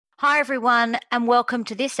Hi, everyone, and welcome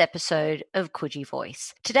to this episode of Coogee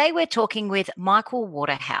Voice. Today, we're talking with Michael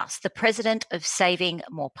Waterhouse, the president of Saving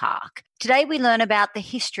Moore Park. Today, we learn about the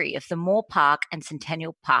history of the Moore Park and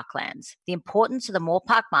Centennial Parklands, the importance of the Moore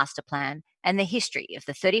Park Master Plan, and the history of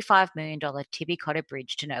the $35 million Tibby Cotter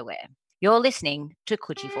Bridge to Nowhere. You're listening to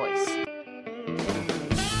Coogee Voice.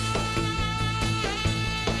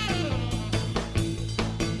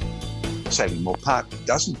 Saving Moore Park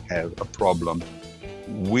doesn't have a problem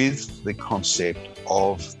with the concept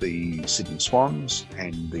of the Sydney Swans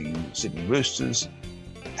and the Sydney Roosters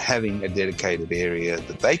having a dedicated area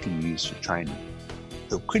that they can use for training.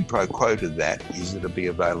 The quid pro quo to that is that it'll be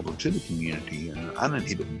available to the community on an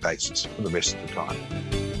uninhibited basis for the rest of the time.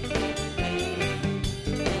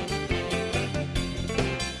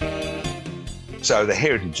 So the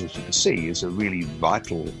heritage, as you can see, is a really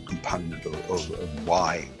vital component of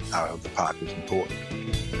why the park is important.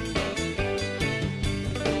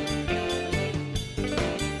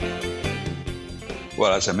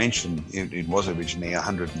 Well, as I mentioned, it was originally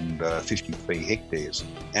 153 hectares,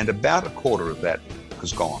 and about a quarter of that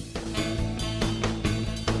has gone.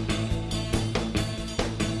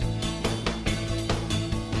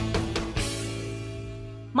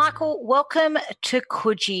 Michael, welcome to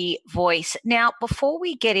Coogee Voice. Now, before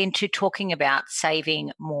we get into talking about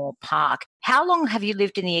Saving Moore Park, how long have you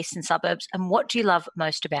lived in the eastern suburbs and what do you love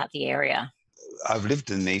most about the area? I've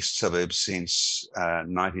lived in the east suburbs since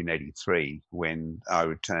 1983, when I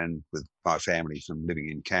returned with my family from living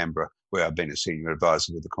in Canberra, where I've been a senior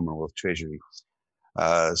advisor with the Commonwealth Treasury.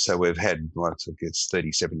 So we've had, it's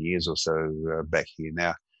 37 years or so back here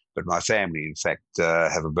now. But my family, in fact,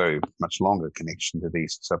 have a very much longer connection to the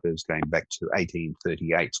east suburbs, going back to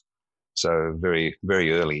 1838. So very,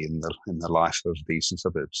 very early in the life of the eastern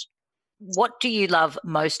suburbs. What do you love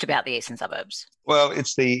most about the eastern suburbs? Well,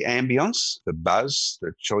 it's the ambience, the buzz,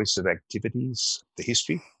 the choice of activities, the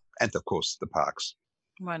history, and of course the parks.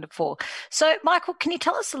 Wonderful. So, Michael, can you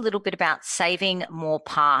tell us a little bit about Saving Moore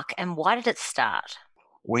Park and why did it start?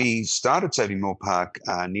 We started Saving Moore Park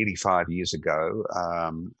nearly 5 years ago.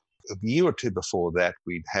 A year or two before that,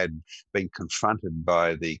 we'd had been confronted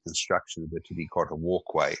by the construction of the Tibby Cotter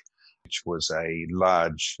Walkway, which was a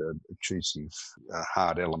large, obtrusive,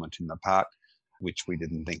 hard element in the park, which we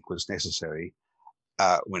didn't think was necessary.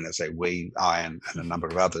 When I say we, I and a number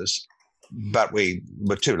of others. But we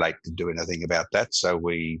were too late to do anything about that, so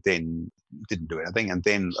we then didn't do anything. And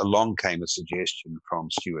then along came a suggestion from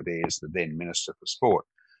Stuart Ayres, the then Minister for Sport,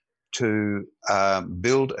 to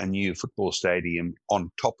build a new football stadium on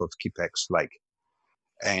top of Kippax Lake.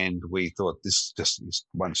 And we thought this just is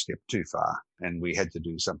one step too far and we had to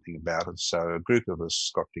do something about it. So a group of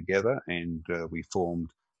us got together and we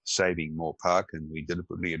formed Saving Moore Park, and we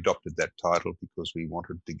deliberately adopted that title because we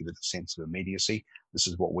wanted to give it a sense of immediacy. This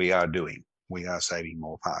is what we are doing. We are Saving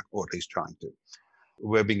Moore Park, or at least trying to.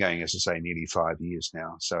 We've been going, as I say, nearly 5 years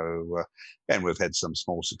now. So, and we've had some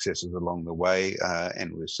small successes along the way,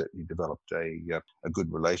 and we've certainly developed a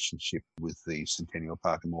good relationship with the Centennial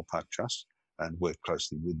Park and Moore Park Trust, and work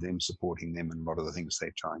closely with them, supporting them in a lot of the things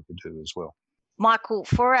they're trying to do as well. Michael,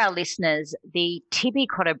 for our listeners, the Tibby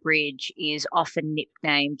Cotter Bridge is often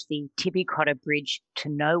nicknamed the Tibby Cotter Bridge to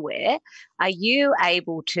Nowhere. Are you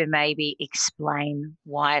able to maybe explain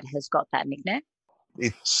why it has got that nickname?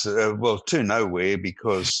 It's, to nowhere,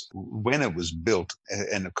 because when it was built,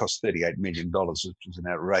 and it cost $38 million, which is an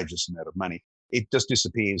outrageous amount of money, it just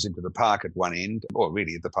disappears into the park at one end, or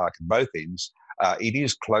really at the park at both ends. It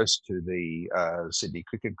is close to the Sydney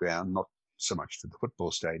Cricket Ground, not so much to the football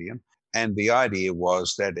stadium. And the idea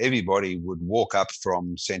was that everybody would walk up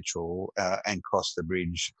from Central and cross the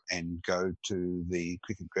bridge and go to the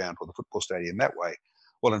cricket ground or the football stadium that way.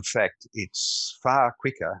 Well, in fact, it's far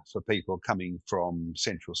quicker for people coming from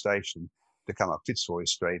Central Station to come up Fitzroy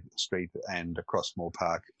Street and across Moore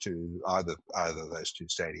Park to either of those two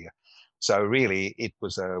stadia. So really, it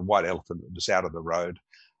was a white elephant that was out of the road.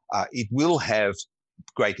 It will have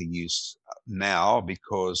greater use now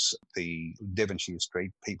because the Devonshire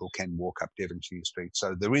Street, people can walk up Devonshire Street.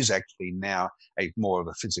 So there is actually now more of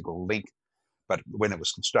a physical link. But when it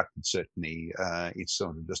was constructed, certainly it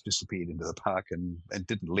sort of just disappeared into the park and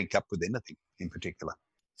didn't link up with anything in particular.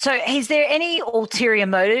 So is there any ulterior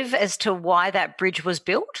motive as to why that bridge was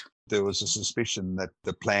built? There was a suspicion that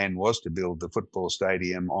the plan was to build the football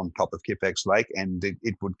stadium on top of Kippax Lake, and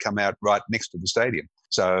it would come out right next to the stadium.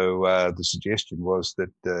 So the suggestion was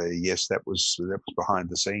that, yes, that was behind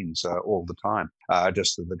the scenes all the time,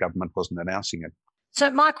 just that the government wasn't announcing it. So,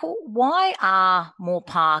 Michael, why are Moore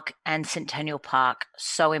Park and Centennial Park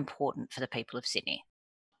so important for the people of Sydney?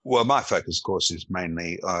 Well, my focus, of course, is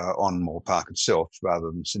mainly on Moore Park itself rather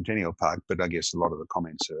than Centennial Park, but I guess a lot of the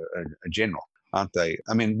comments are general, aren't they?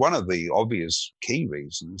 I mean, one of the obvious key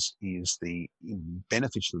reasons is the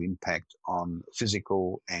beneficial impact on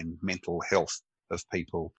physical and mental health of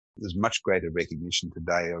people. There's much greater recognition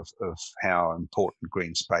today of how important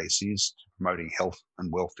green space is to promoting health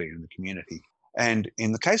and welfare in the community. And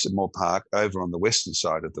in the case of Moore Park, over on the western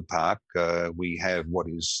side of the park, we have what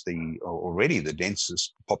is already the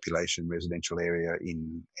densest population residential area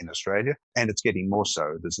in Australia, and it's getting more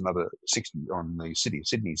so. There's another 60 on the City of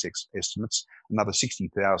Sydney's estimates. Another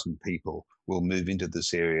 60,000 people will move into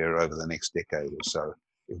this area over the next decade or so,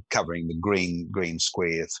 covering the green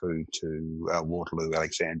square through to Waterloo,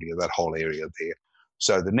 Alexandria, that whole area there.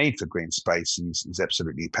 So the need for green space is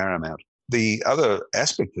absolutely paramount. The other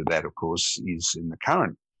aspect of that, of course, is in the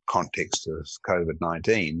current context of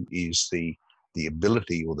COVID-19, is the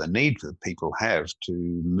ability or the need that people have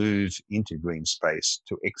to move into green space,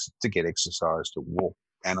 to get exercise, to walk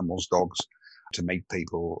animals, dogs, to meet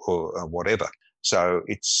people or whatever. So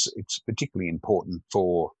it's particularly important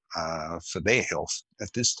for their health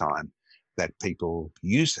at this time that people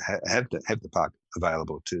have the park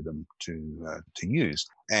available to them to use,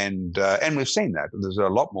 and we've seen that there's a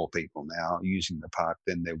lot more people now using the park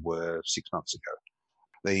than there were 6 months ago.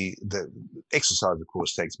 The exercise, of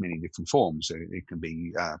course, takes many different forms. It can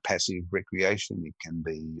be passive recreation, it can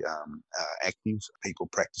be active, people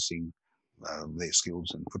practicing their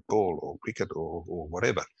skills in football or cricket or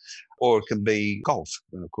whatever. Or it can be golf.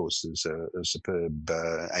 And of course, there's a superb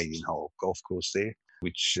 18-hole golf course there,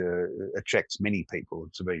 which attracts many people.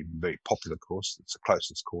 It's a very, very popular course. It's the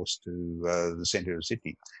closest course to the centre of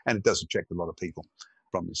Sydney, and it does attract a lot of people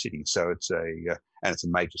from the city. So it's a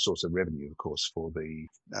major source of revenue, of course, for the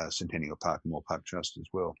Centennial Park and Moore Park Trust as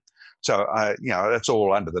well. So that's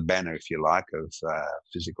all under the banner, if you like, of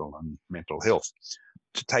physical and mental health.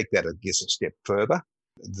 To take that, I guess, a step further,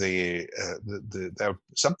 there are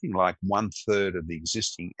something like 1/3 of the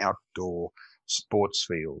existing outdoor sports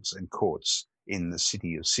fields and courts in the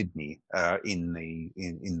city of Sydney in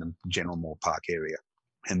the general Moore Park area,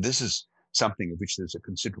 and this is something of which there's a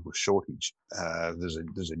considerable shortage.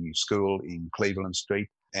 There's a new school in Cleveland Street,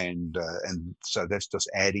 and so that's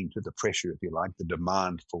just adding to the pressure, if you like, the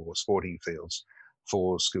demand for sporting fields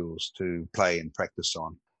for schools to play and practice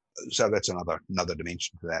on. So that's another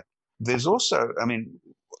dimension to that. There's also,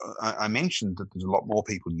 I mentioned that there's a lot more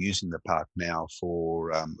people using the park now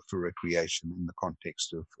for recreation in the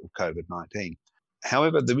context of COVID-19.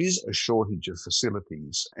 However, there is a shortage of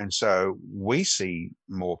facilities, and so we see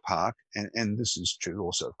Moore Park, and this is true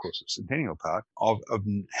also, of course, of Centennial Park, of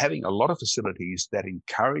having a lot of facilities that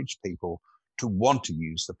encourage people to want to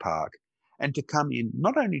use the park and to come in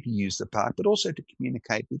not only to use the park, but also to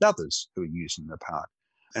communicate with others who are using the park.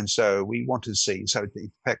 And so we want to see, so it in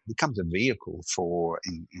fact becomes a vehicle for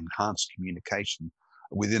enhanced communication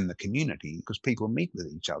within the community, because people meet with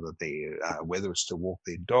each other there, whether it's to walk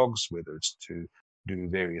their dogs, whether it's to do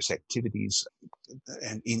various activities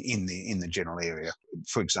and in the general area.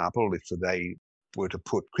 For example, if they were to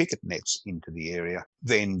put cricket nets into the area,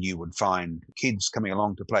 then you would find kids coming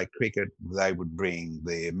along to play cricket. They would bring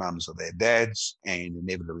their mums or their dads, and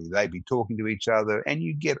inevitably they'd be talking to each other, and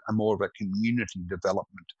you get more of a community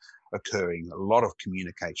development occurring, a lot of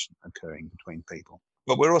communication occurring between people.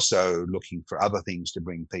 But we're also looking for other things to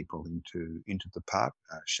bring people into the park,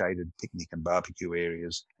 shaded picnic and barbecue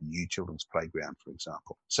areas, a new children's playground, for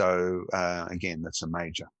example. So again, that's a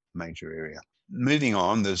major area. Moving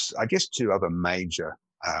on, there's, I guess, two other major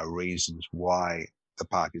reasons why the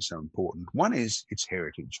park is so important. One is its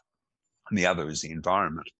heritage, and the other is the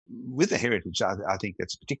environment. With the heritage, I think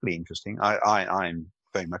that's particularly interesting. I'm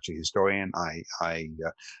very much a historian.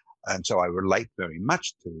 And so I relate very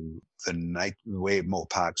much to where Moore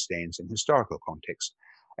Park stands in historical context.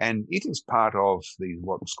 And it is part of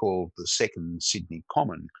what was called the Second Sydney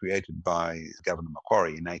Common, created by Governor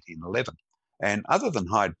Macquarie in 1811. And other than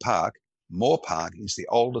Hyde Park, Moore Park is the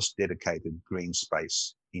oldest dedicated green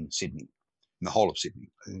space in Sydney, in the whole of Sydney,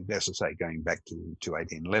 as I say, going back to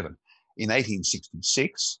 1811. In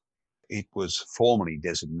 1866, it was formally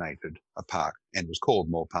designated a park and was called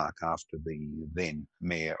Moore Park after the then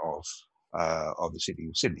mayor of the city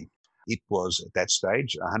of Sydney. It was at that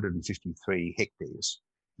stage 153 hectares,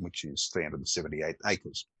 which is 378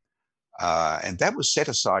 acres. And that was set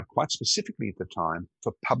aside quite specifically at the time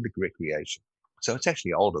for public recreation. So it's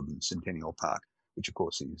actually older than Centennial Park, which of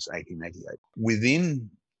course is 1888. Within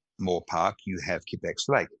Moore Park, you have Kippax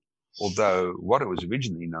Lake, although what it was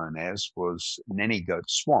originally known as was Nanny Goat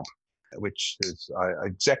Swamp, which is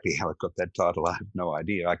exactly how it got that title. I have no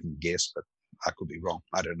idea. I can guess, but I could be wrong.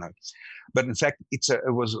 I don't know. But in fact, it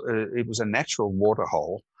was a natural water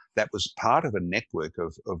hole that was part of a network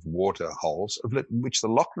of water holes, of which the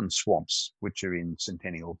Lachlan Swamps, which are in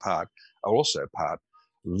Centennial Park, are also part,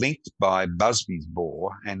 linked by Busby's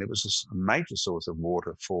Bore, and it was a major source of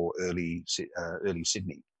water for early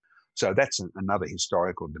Sydney. So that's another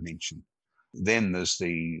historical dimension. Then there's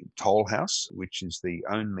the toll house, which is the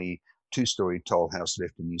only two-storey toll house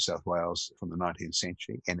left in New South Wales from the 19th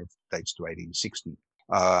century, and it dates to 1860.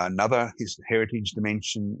 Another heritage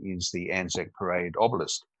dimension is the Anzac Parade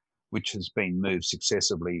obelisk, which has been moved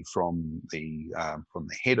successively from the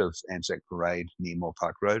head of Anzac Parade near Moore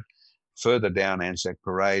Park Road, further down Anzac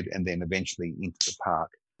Parade, and then eventually into the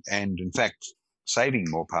park. And in fact, Saving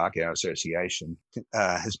Moore Park, our association,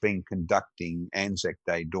 has been conducting Anzac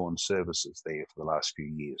Day dawn services there for the last few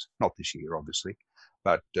years. Not this year, obviously,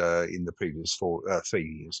 but in the previous 3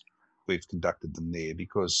 years. We've conducted them there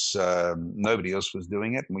because nobody else was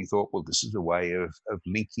doing it. And we thought, well, this is a way of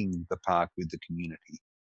linking the park with the community.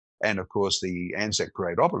 And of course, the Anzac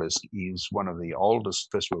Parade obelisk is one of the oldest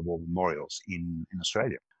First World War memorials in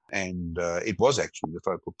Australia. And it was actually the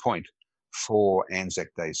focal point for Anzac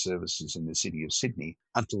Day services in the city of Sydney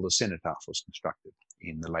until the cenotaph was constructed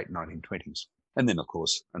in the late 1920s. And then, of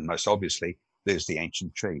course, and most obviously, there's the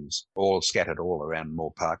ancient trees, all scattered all around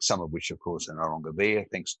Moore Park, some of which, of course, are no longer there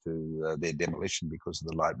thanks to their demolition because of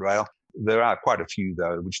the light rail. There are quite a few,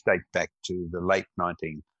 though, which date back to the late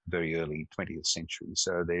 19th, very early 20th century.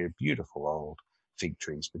 So they're beautiful old fig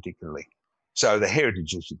trees, particularly. So the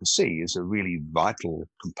heritage, as you can see, is a really vital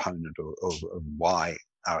component of why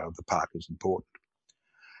the park is important.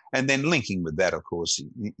 And then linking with that, of course,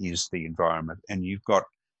 is the environment. And you've got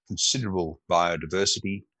considerable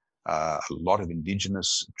biodiversity, a lot of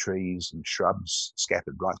indigenous trees and shrubs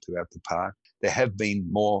scattered right throughout the park. There have been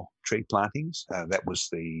more tree plantings. That was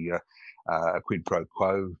the quid pro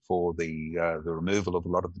quo for the removal of a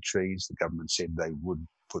lot of the trees. The government said they would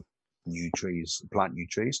plant new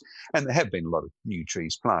trees, and there have been a lot of new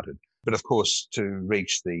trees planted. But of course, to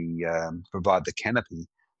reach provide the canopy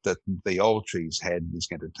that the old trees had is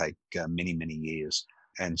going to take many, many years.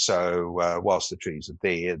 And so whilst the trees are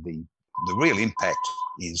there, the real impact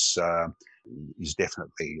is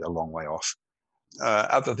definitely a long way off.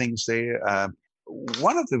 Other things there,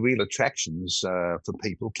 one of the real attractions for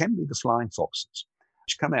people can be the flying foxes,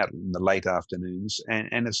 which come out in the late afternoons,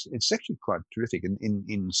 and it's actually quite terrific.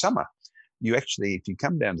 In summer, you actually, if you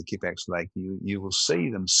come down to Kippax Lake, you will see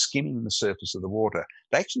them skimming the surface of the water.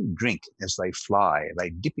 They actually drink as they fly. They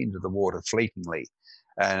dip into the water fleetingly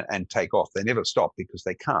and take off. They never stop because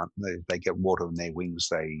they can't. They get water in their wings,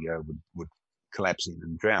 they would collapse in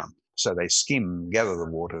and drown. So they skim, gather the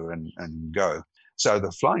water and go. So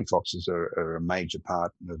the flying foxes are a major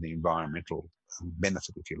part of the environmental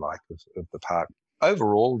benefit, if you like, of the park.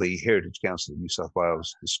 Overall, the Heritage Council of New South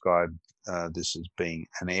Wales described this as being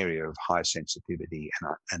an area of high sensitivity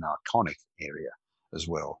and an iconic area as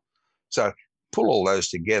well. So pull all those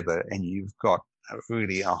together and you've got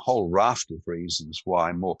really a whole raft of reasons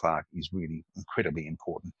why Moore Park is really incredibly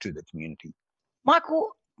important to the community.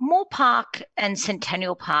 Michael, Moore Park and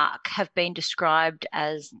Centennial Park have been described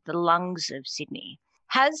as the lungs of Sydney.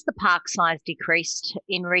 Has the park size decreased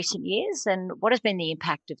in recent years, and what has been the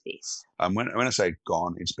impact of this? When I say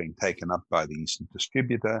gone, it's been taken up by the Eastern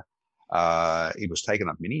Distributor. It was taken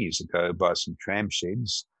up many years ago by some tram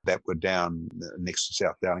sheds that were down next to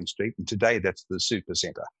South Dowling Street, and today that's the Super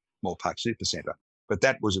Centre, Moore Park Super Centre. But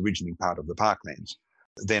that was originally part of the parklands.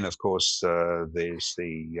 Then, of course, there's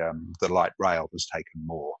the light rail was taken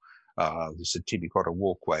more. There's the Tibby Cotter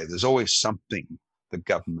Walkway. There's always something the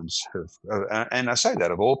governments have, and I say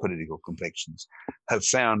that of all political complexions, have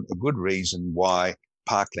found a good reason why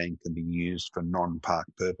parkland can be used for non-park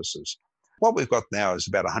purposes. What we've got now is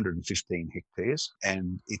about 115 hectares,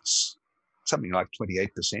 and it's something like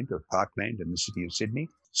 28% of parkland in the city of Sydney.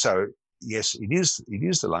 So yes, it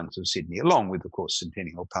is the lungs of Sydney, along with, of course,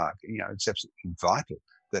 Centennial Park. It's absolutely vital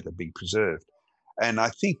that it be preserved. And I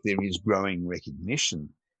think there is growing recognition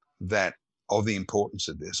of the importance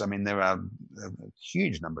of this. I mean, there are a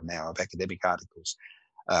huge number now of academic articles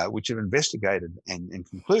which have investigated and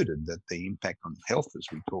concluded that the impact on health, as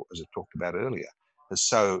I talked about earlier, is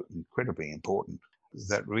so incredibly important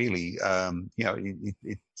that really,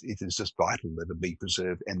 it is just vital that it be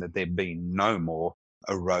preserved and that there be no more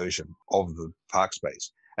erosion of the park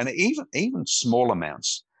space. And even small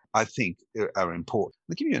amounts, I think, are important.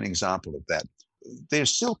 I'll give you an example of that.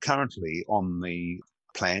 There's still currently on the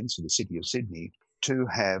plans for the City of Sydney to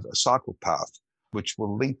have a cycle path which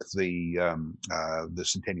will link the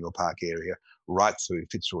Centennial Park area right through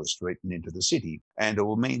Fitzroy Street and into the city. And it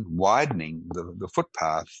will mean widening the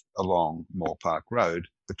footpath along Moore Park Road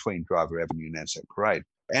between Driver Avenue and Anzac Parade.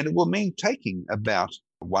 And it will mean taking about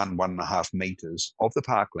 1.5 metres of the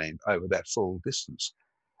parkland over that full distance.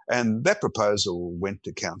 And that proposal went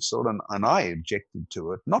to council, and I objected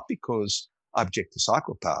to it, not because I object to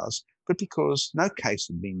cycle paths, but because no case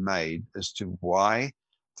had been made as to why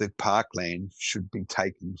the parkland should be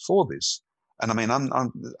taken for this. And I mean,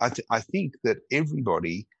 I think that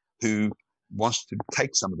everybody who wants to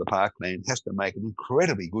take some of the parkland has to make an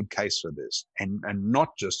incredibly good case for this, and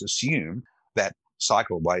not just assume that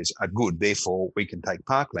cycleways are good, therefore we can take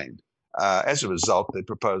parkland. As a result, the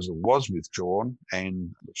proposal was withdrawn,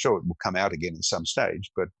 and I'm sure it will come out again at some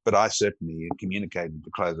stage. But I certainly communicated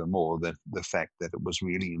to Clover Moore the fact that it was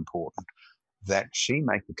really important that she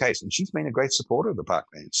make the case. And she's been a great supporter of the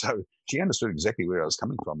parkland, so she understood exactly where I was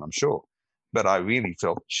coming from, I'm sure. But I really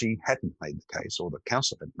felt she hadn't made the case, or the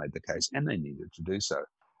council hadn't made the case, and they needed to do so.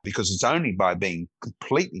 Because it's only by being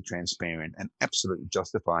completely transparent and absolutely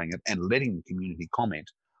justifying it and letting the community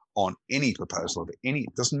comment on any proposal,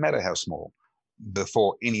 it doesn't matter how small,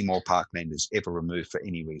 before any more parkland is ever removed for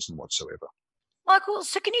any reason whatsoever. Michael,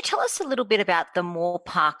 so can you tell us a little bit about the Moore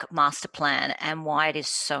Park Master Plan and why it is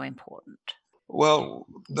so important? Well,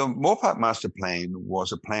 the Moore Park Master Plan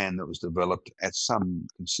was a plan that was developed at some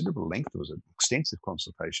considerable length. There was an extensive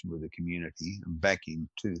consultation with the community back in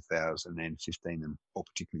 2015 or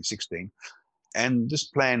particularly 16. And this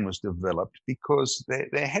plan was developed because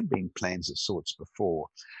there had been plans of sorts before,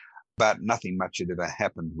 but nothing much had ever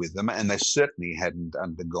happened with them. And they certainly hadn't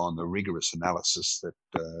undergone the rigorous analysis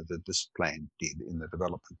that this plan did in the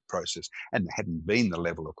development process, and there hadn't been the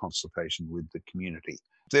level of consultation with the community.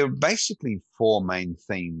 There are basically four main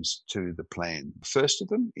themes to the plan. The first of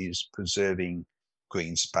them is preserving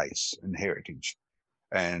green space and heritage.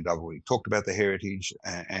 And I've already talked about the heritage,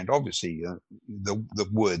 and obviously the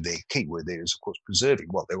word there, key word there is of course preserving.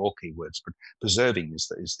 Well, they're all key words, but preserving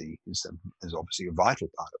is obviously a vital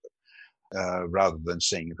part of it, rather than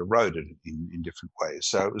seeing it eroded in different ways.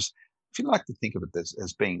 So it was, if you like to think of it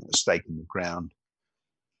as being a stake in the ground,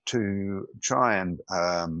 to try and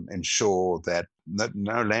ensure that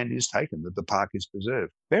no land is taken, that the park is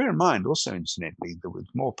preserved. Bear in mind also, incidentally, that with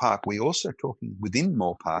Moore Park, we're also talking within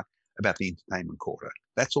Moore Park about the entertainment quarter.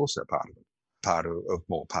 That's also part of it, part of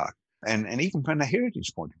Moore Park. And even from a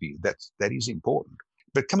heritage point of view, that is important.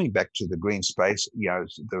 But coming back to the green space,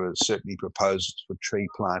 there are certainly proposals for tree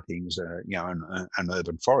plantings, an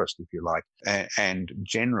urban forest, if you like, and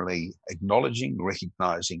generally acknowledging,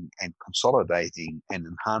 recognising and consolidating and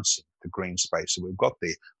enhancing the green space that we've got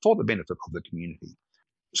there for the benefit of the community.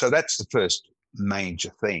 So that's the first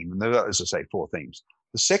major theme. And there are, as I say, four themes.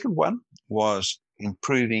 The second one was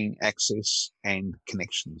improving access and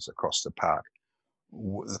connections across the park.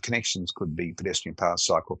 The connections could be pedestrian paths,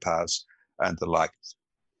 cycle paths, and the like.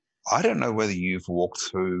 I don't know whether you've walked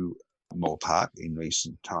through Moore Park in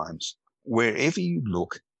recent times. Wherever you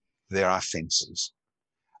look, there are fences.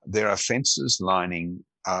 There are fences lining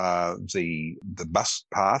the bus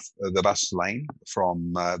path, the bus lane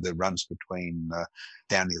from that runs between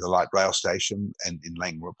down near the light rail station and in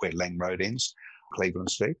where Lang Road ends,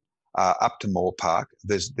 Cleveland Street, up to Moore Park.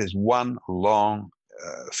 There's one long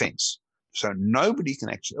fence, so nobody can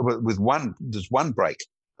actually. There's one break,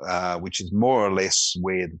 which is more or less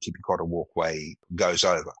where the Tippicotta Walkway goes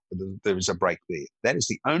over. There is a break there. That is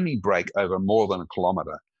the only break over more than a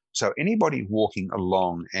kilometre. So anybody walking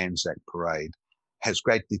along Anzac Parade has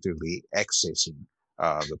great difficulty accessing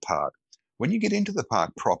the park. When you get into the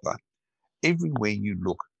park proper, everywhere you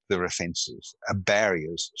look, there are fences,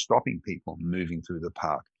 barriers stopping people moving through the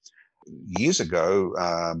park. Years ago,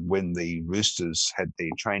 when the Roosters had their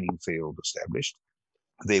training field established,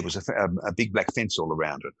 there was a big black fence all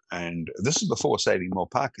around it. And this is before Saving Moore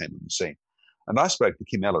Park came on the scene. And I spoke to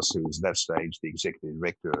Kim Ellis, who was at that stage the executive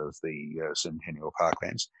director of the Centennial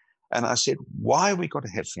Parklands. And I said, why have we got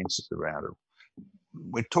to have fences around it?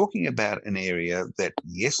 We're talking about an area that,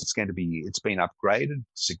 yes, it's been upgraded,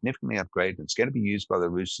 significantly upgraded. It's going to be used by the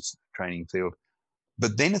Roosters training field.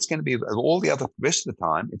 But then it's going to be, all the other rest of the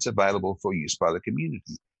time, it's available for use by the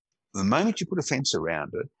community. The moment you put a fence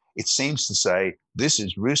around it, it seems to say, this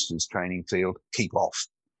is Roosters training field, keep off.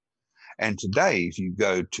 And today, if you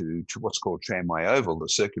go to what's called Tramway Oval, the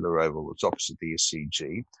circular oval that's opposite the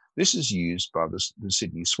SCG, this is used by the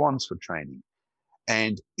Sydney Swans for training.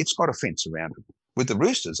 And it's got a fence around it. With the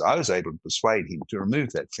Roosters, I was able to persuade him to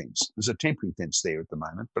remove that fence. There's a temporary fence there at the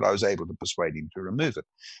moment, but I was able to persuade him to remove it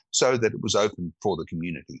so that it was open for the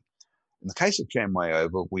community. In the case of Tramway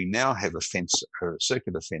Oval, we now have a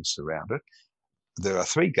circular fence around it. There are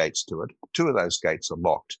 3 gates to it. 2 of those gates are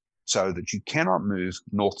locked so that you cannot move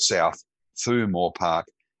north-south through Moore Park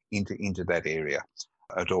into that area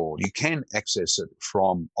at all. You can access it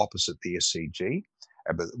from opposite the SCG,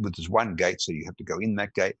 but there's 1 gate, so you have to go in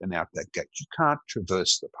that gate and out that gate. You can't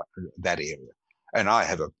traverse that area. And I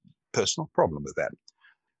have a personal problem with that.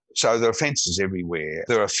 So there are fences everywhere.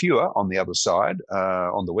 There are fewer on the other side,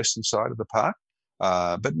 on the western side of the park.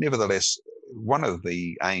 But nevertheless, one of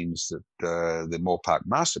the aims that the Moore Park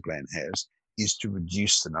Master Plan has is to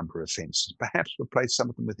reduce the number of fences, perhaps replace some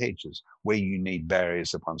of them with hedges where you need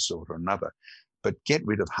barriers of one sort or another, but get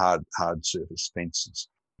rid of hard surface fences.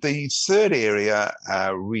 The third area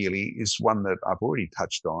really is one that I've already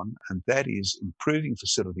touched on, and that is improving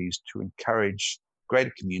facilities to encourage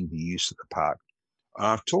greater community use of the park.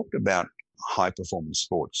 I've talked about high performance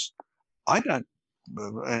sports. I don't,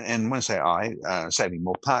 and when I say Saving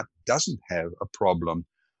Moore Park doesn't have a problem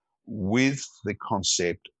with the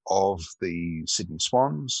concept of the Sydney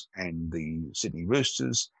Swans and the Sydney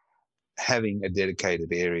Roosters having a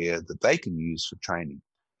dedicated area that they can use for training.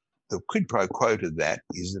 The quid pro quo to that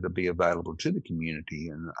is that it'll be available to the community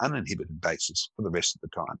on an uninhibited basis for the rest of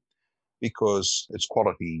the time, because it's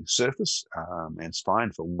quality surface and it's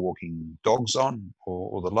fine for walking dogs on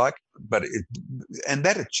or the like. But and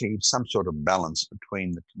that achieves some sort of balance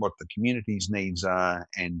between what the community's needs are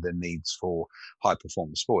and the needs for high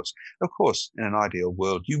performance sports. Of course, in an ideal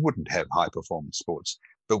world, you wouldn't have high performance sports,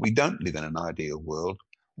 but we don't live in an ideal world.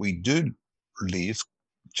 We do live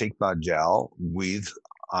cheek by jowl with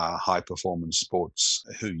high performance sports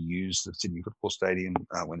who use the Sydney Football Stadium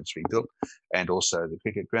when it's rebuilt, and also the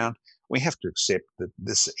cricket ground. We have to accept that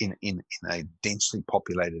this in a densely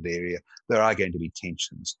populated area, there are going to be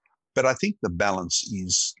tensions. But I think the balance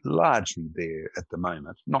is largely there at the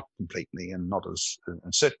moment, not completely, and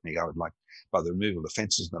certainly I would like, by the removal of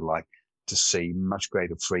fences and the like, to see much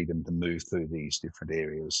greater freedom to move through these different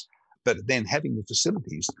areas. But then having the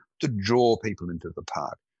facilities to draw people into the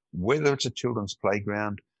park, whether it's a children's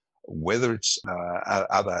playground, whether it's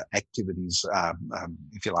other activities,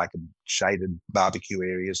 if you like, shaded barbecue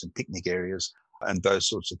areas and picnic areas and those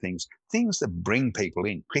sorts of things that bring people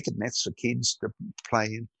in, cricket nets for kids to play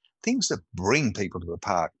in, things that bring people to the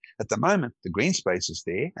park. At the moment, the green space is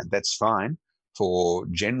there, and that's fine for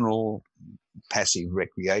general passive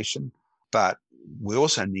recreation, but we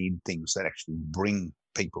also need things that actually bring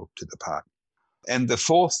people to the park. And the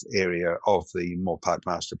fourth area of the Moore Park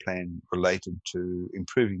Master Plan related to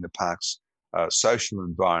improving the park's social,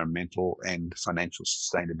 environmental and financial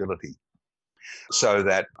sustainability, so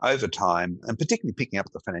that over time, and particularly picking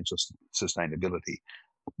up the financial sustainability,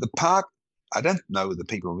 the park, I don't know whether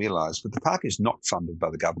people realise, but the park is not funded by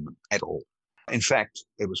the government at all. In fact,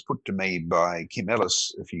 it was put to me by Kim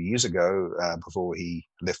Ellis a few years ago, before he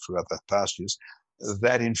left for other pastures,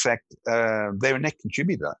 that in fact they're a net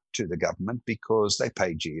contributor to the government because they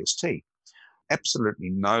pay GST.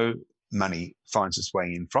 Absolutely no money finds its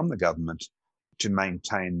way in from the government to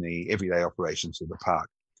maintain the everyday operations of the park.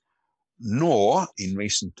 Nor in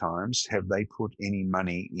recent times have they put any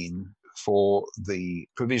money in for the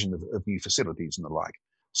provision of new facilities and the like.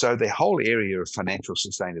 So the whole area of financial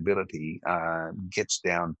sustainability gets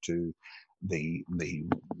down to the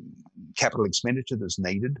capital expenditure that's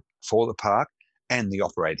needed for the park and the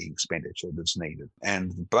operating expenditure that's needed.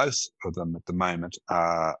 And both of them at the moment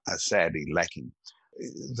are sadly lacking.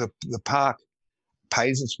 The park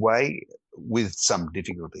pays its way with some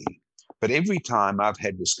difficulty, but every time I've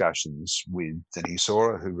had discussions with Denise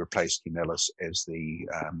Ora, who replaced Kim Ellis as the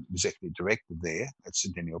executive director there at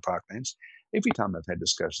Centennial Parklands, every time I've had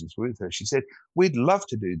discussions with her, she said, we'd love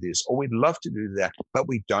to do this or we'd love to do that, but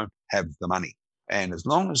we don't have the money. And as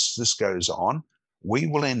long as this goes on, we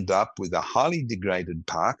will end up with a highly degraded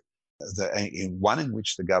park, one in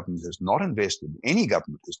which the government has not invested, any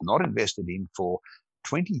government has not invested in for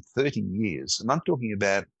 20, 30 years. And I'm talking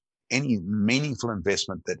about any meaningful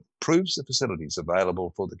investment that proves the facilities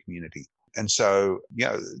available for the community. And so,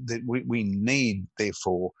 we need,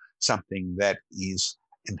 therefore, something that is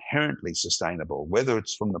inherently sustainable, whether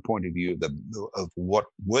it's from the point of view of what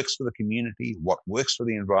works for the community, what works for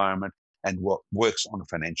the environment, and what works on a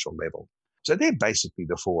financial level. So they're basically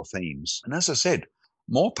the four themes. And as I said,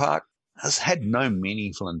 Moore Park has had no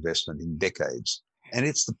meaningful investment in decades, and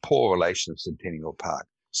it's the poor relation of Centennial Park.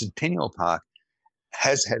 Centennial Park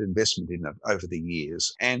has had investment in it over the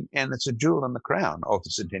years, and it's a jewel in the crown of the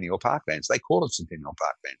Centennial Parklands. They call it Centennial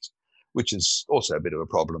Parklands, which is also a bit of a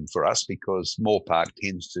problem for us because Moore Park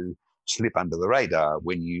tends to slip under the radar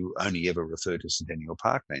when you only ever refer to Centennial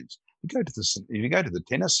Parklands. If you go to the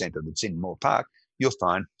tennis centre that's in Moore Park, you'll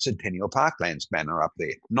find Centennial Parkland's banner up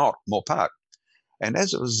there, not Moore Park. And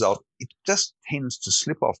as a result, it just tends to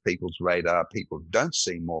slip off people's radar. People don't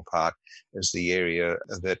see Moore Park as the area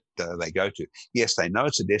that they go to. Yes, they know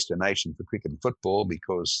it's a destination for cricket and football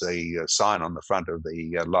because the sign on the front of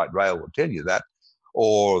the light rail will tell you that,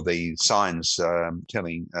 or the signs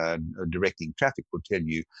directing traffic will tell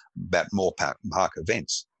you about Moore Park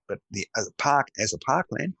events. But the park as a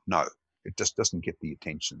parkland, no, it just doesn't get the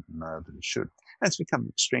attention that it should. And it's become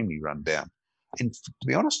extremely run down. And to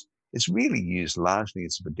be honest, it's really used largely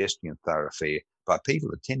as a pedestrian thoroughfare by people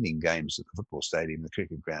attending games at the football stadium, the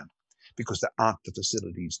cricket ground, because there aren't the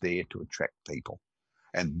facilities there to attract people.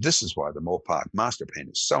 And this is why the Moore Park Master Plan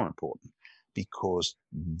is so important, because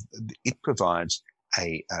it provides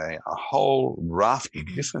a whole raft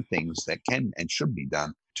of different things that can and should be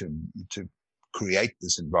done to create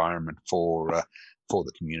this environment for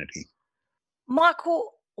the community.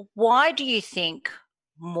 Michael, why do you think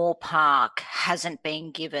Moore Park hasn't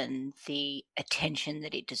been given the attention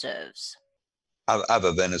that it deserves?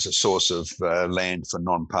 Other than as a source of land for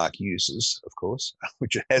non-park users, of course,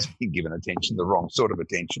 which it has been given attention, the wrong sort of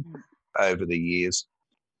attention over the years.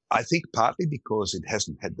 I think partly because it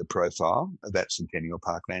hasn't had the profile that Centennial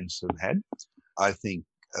Parklands have had. I think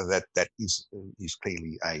that is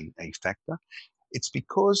clearly a factor. It's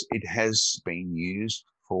because it has been used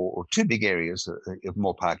for two big areas of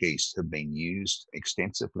Moore Park East have been used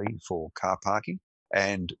extensively for car parking.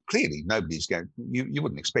 And clearly, nobody's going. You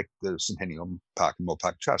wouldn't expect the Centennial Park and Moore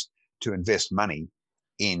Park Trust to invest money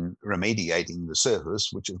in remediating the surface,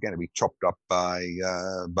 which is going to be chopped up by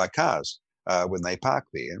cars when they park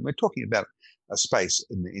there. And we're talking about a space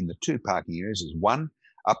in the two parking areas. Is one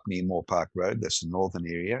up near Moore Park Road, that's the northern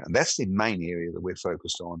area, and that's the main area that we're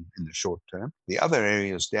focused on in the short term. The other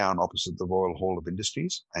area is down opposite the Royal Hall of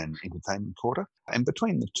Industries and Entertainment Quarter, and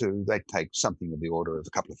between the two, they take something of the order of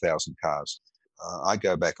a couple of thousand cars. I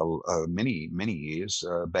go back many years,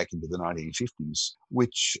 back into the 1950s,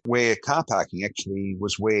 where car parking actually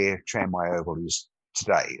was where Tramway Oval is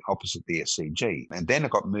today, opposite the SCG. And then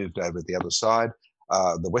it got moved over the other side,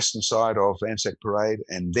 the western side of Anzac Parade,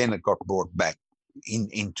 and then it got brought back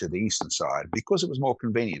into the eastern side because it was more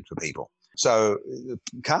convenient for people. So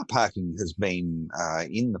car parking has been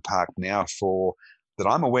in the park now for, that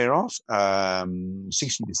I'm aware of,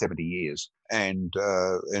 60 to 70 years. And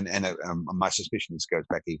my suspicion is it goes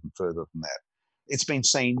back even further than that. It's been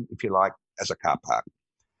seen, if you like, as a car park.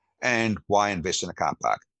 And why invest in a car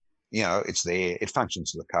park? You know, it's there, it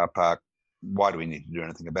functions as a car park. Why do we need to do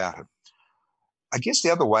anything about it? I guess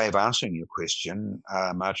the other way of answering your question,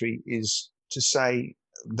 Marjorie, is to say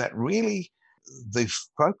that really the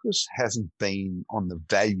focus hasn't been on the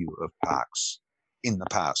value of parks in the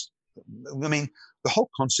past. I mean, the whole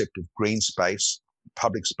concept of green space,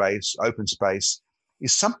 public space, open space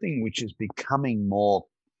is something which is becoming more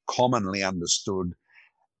commonly understood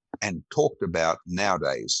and talked about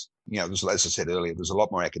nowadays. You know, as I said earlier, there's a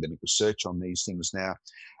lot more academic research on these things now.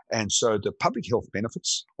 And so the public health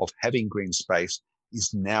benefits of having green space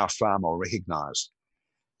is now far more recognised.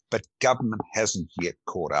 But government hasn't yet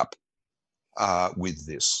caught up with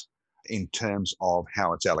this in terms of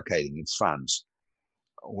how it's allocating its funds.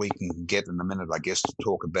 We can get in a minute, I guess, to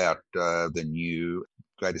talk about the new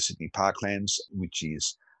Greater Sydney Parklands, which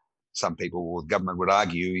is, some people or the government would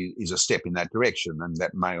argue, is a step in that direction, and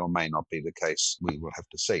that may or may not be the case. We will have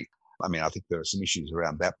to see. I mean, I think there are some issues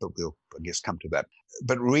around that, but we'll, I guess, come to that.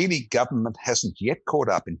 But really, government hasn't yet caught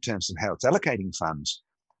up in terms of how it's allocating funds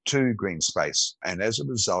to green space. And as a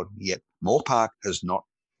result, yet Moore Park has not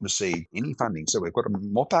received any funding. So we've got a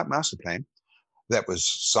Moore Park Master Plan that was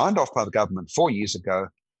signed off by the government 4 years ago,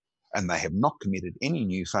 and they have not committed any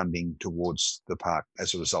new funding towards the park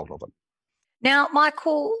as a result of it. Now,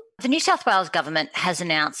 Michael, the New South Wales government has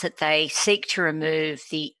announced that they seek to remove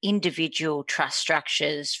the individual trust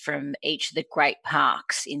structures from each of the great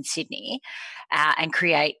parks in Sydney and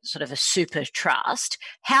create sort of a super trust.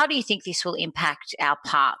 How do you think this will impact our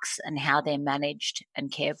parks and how they're managed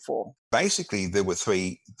and cared for? Basically, there were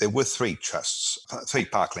three trusts, three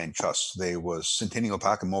parkland trusts. There was Centennial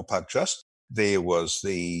Park and Moore Park Trust. There was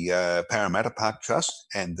the Parramatta Park Trust,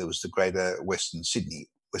 and there was the Greater Western Sydney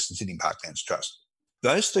Parklands Trust.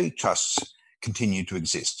 Those three trusts continue to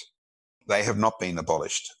exist. They have not been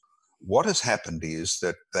abolished. What has happened is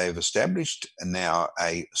that they've established now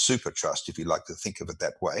a super trust, if you like to think of it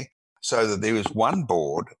that way, so that there is one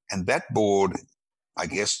board, and that board I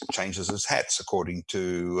guess, changes its hats according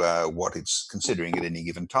to what it's considering at any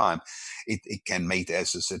given time. It can meet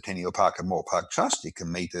as the Centennial Park and Moore Park Trust, it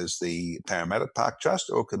can meet as the Parramatta Park Trust,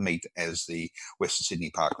 or it can meet as the Western Sydney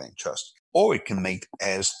Parkland Trust, or it can meet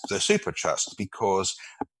as the Super Trust, because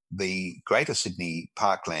the Greater Sydney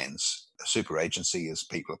Parklands Super Agency, as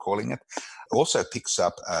people are calling it, also picks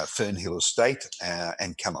up Fernhill Estate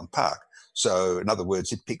and Callan Park. So, in other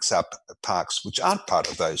words, it picks up parks which aren't part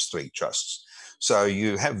of those three trusts. So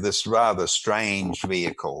you have this rather strange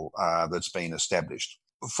vehicle that's been established.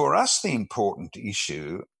 For us, the important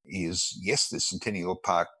issue is, yes, the Centennial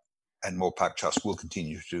Park and Moore Park Trust will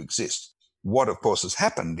continue to exist. What, of course, has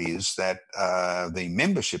happened is that the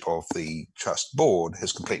membership of the trust board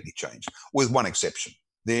has completely changed, with one exception.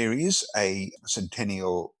 There is a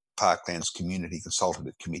Centennial Parklands Community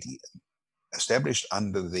Consultative Committee established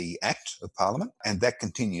under the Act of Parliament, and that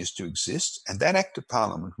continues to exist. And that Act of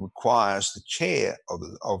Parliament requires the chair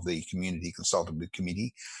of the Community Consultative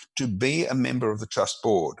Committee to be a member of the Trust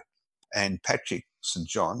Board. And Patrick St.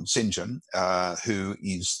 John, who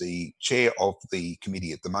is the chair of the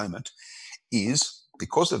committee at the moment, is,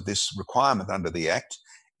 because of this requirement under the Act,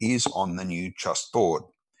 is on the new Trust Board.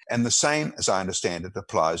 And the same, as I understand it,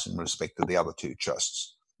 applies in respect to the other two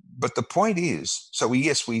trusts. But the point is, so we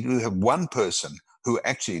do have one person who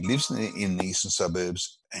actually lives in the eastern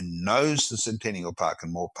suburbs and knows the Centennial Park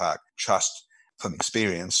and Moore Park Trust from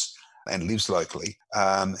experience and lives locally.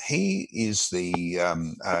 He is the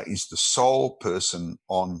sole person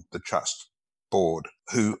on the trust board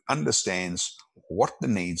who understands what the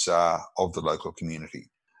needs are of the local community.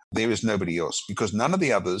 There is nobody else, because none of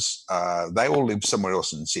the others, they all live somewhere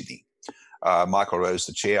else in Sydney. Michael Rose,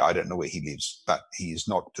 the chair, I don't know where he lives, but he is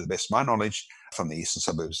not, to the best of my knowledge, from the eastern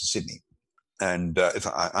suburbs of Sydney. And if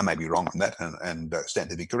I may be wrong on that and stand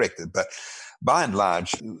to be corrected, but by and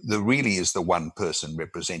large, there really is the one person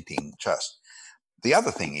representing trust. The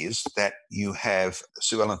other thing is that you have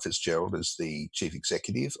Sue Ellen Fitzgerald as the chief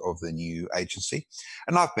executive of the new agency.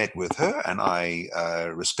 And I've met with her and I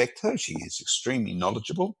respect her. She is extremely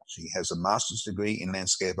knowledgeable. She has a master's degree in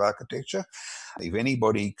landscape architecture. If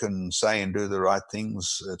anybody can say and do the right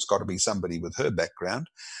things, it's got to be somebody with her background.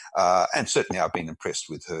 And certainly I've been impressed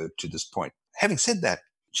with her to this point. Having said that,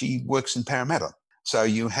 she works in Parramatta. So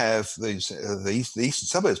you have the eastern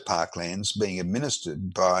suburbs parklands being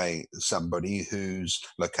administered by somebody whose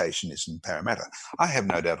location is in Parramatta. I have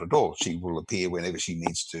no doubt at all she will appear whenever she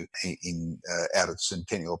needs to out at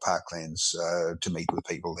Centennial Parklands to meet with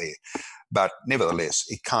people there. But nevertheless,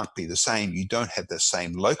 it can't be the same. You don't have the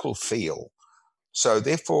same local feel. So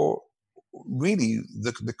therefore, really,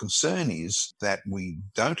 the concern is that we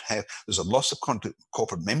don't have, there's a loss of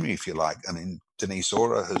corporate memory, if you like. I mean, Denise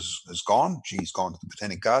Ora has gone. She's gone to the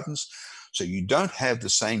Botanic Gardens. So you don't have the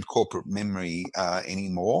same corporate memory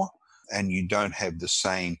anymore, and you don't have the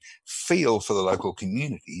same feel for the local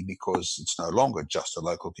community because it's no longer just a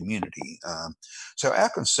local community. So our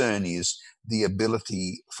concern is the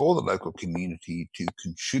ability for the local community to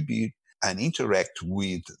contribute and interact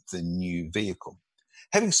with the new vehicle.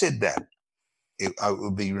 Having said that, it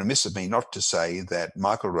would be remiss of me not to say that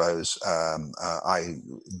Michael Rose, I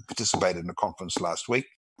participated in a conference last week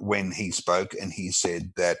when he spoke, and he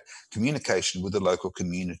said that communication with the local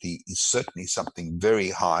community is certainly something very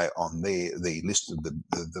high on the list of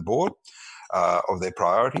the board of their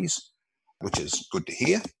priorities, which is good to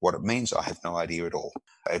hear. What it means, I have no idea at all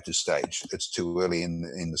at this stage. It's too early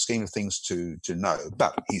in the scheme of things to know,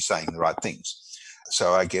 but he's saying the right things.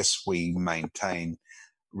 So I guess we maintain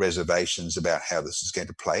reservations about how this is going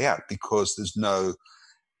to play out, because there's no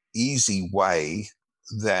easy way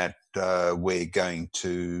that we're going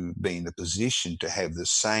to be in a position to have the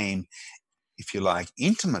same, if you like,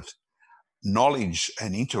 intimate knowledge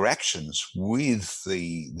and interactions with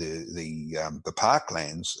the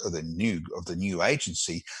parklands of the new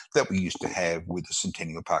agency that we used to have with the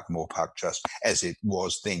Centennial Park Moore Park Trust as it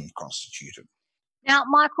was then constituted. Now,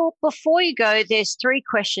 Michael, before you go, there's 3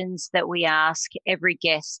 questions that we ask every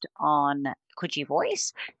guest on Coogee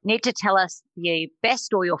Voice. You need to tell us the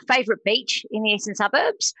best or your favourite beach in the eastern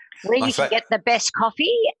suburbs, where you can get the best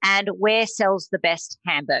coffee, and where sells the best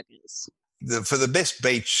hamburgers. For the best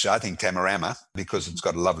beach, I think Tamarama, because it's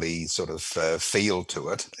got a lovely sort of feel to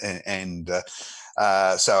it.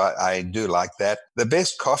 So I do like that. The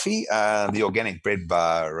best coffee, the Organic Bread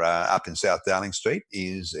Bar up in South Darling Street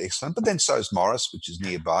is excellent. But then so is Morris, which is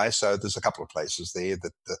nearby. So there's a couple of places there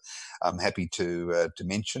that I'm happy to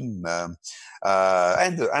mention. And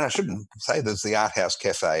I shouldn't say there's the Art House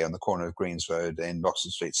Cafe on the corner of Greens Road and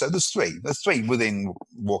Oxford Street. So there's three within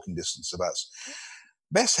walking distance of us.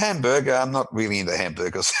 Best hamburger, I'm not really into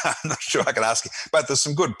hamburgers. I'm not sure I can ask you. But there's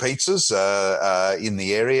some good pizzas in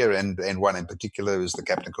the area, and one in particular is the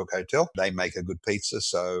Captain Cook Hotel. They make a good pizza,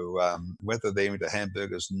 so whether they're into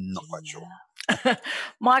hamburgers, not quite sure.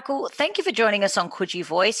 Michael, thank you for joining us on Coogee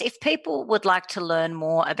Voice. If people would like to learn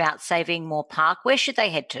more about Saving Moore Park, where should they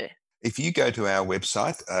head to? If you go to our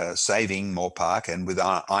website, Saving Moore Park, and with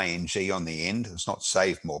ING on the end, it's not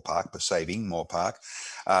Save Moore Park, but Saving Moore Park.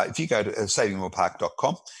 If you go to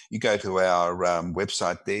savingmorepark.com, you go to our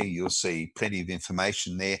website there, you'll see plenty of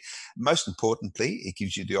information there. Most importantly, it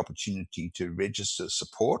gives you the opportunity to register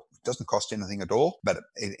support. It doesn't cost anything at all, but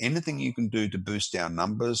anything you can do to boost our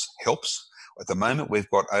numbers helps. At the moment, we've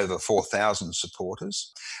got over 4,000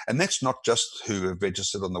 supporters. And that's not just who have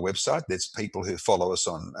registered on the website. There's people who follow us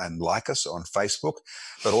on and like us on Facebook,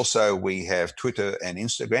 but also we have Twitter and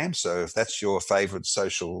Instagram. So if that's your favorite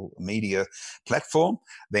social media platform,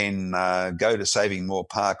 then go to Saving Moore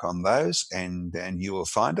Park on those and you will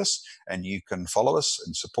find us, and you can follow us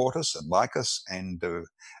and support us and like us. And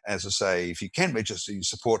as I say, if you can register your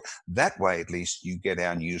support, that way at least you get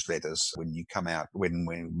our newsletters when you come out, when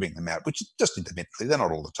we bring them out, which is just intermittently, they're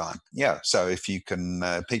not all the time. Yeah, so if you can,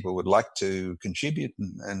 people would like to contribute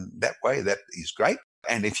and that way, that is great.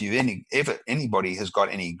 And if anybody has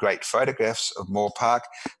got any great photographs of Moore Park,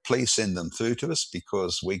 please send them through to us,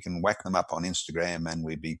 because we can whack them up on Instagram, and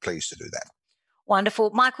we'd be pleased to do that. Wonderful.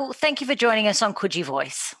 Michael, thank you for joining us on Coogee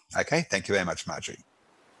Voice. Okay, thank you very much, Marjorie.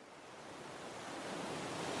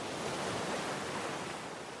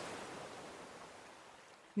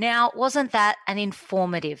 Now, wasn't that an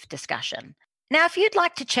informative discussion? Now, if you'd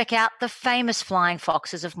like to check out the famous flying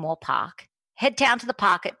foxes of Moore Park, head down to the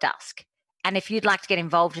park at dusk. And if you'd like to get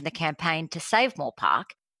involved in the campaign to save Moore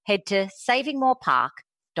Park, head to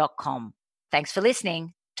savingmorepark.com. Thanks for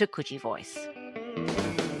listening to Coogee Voice.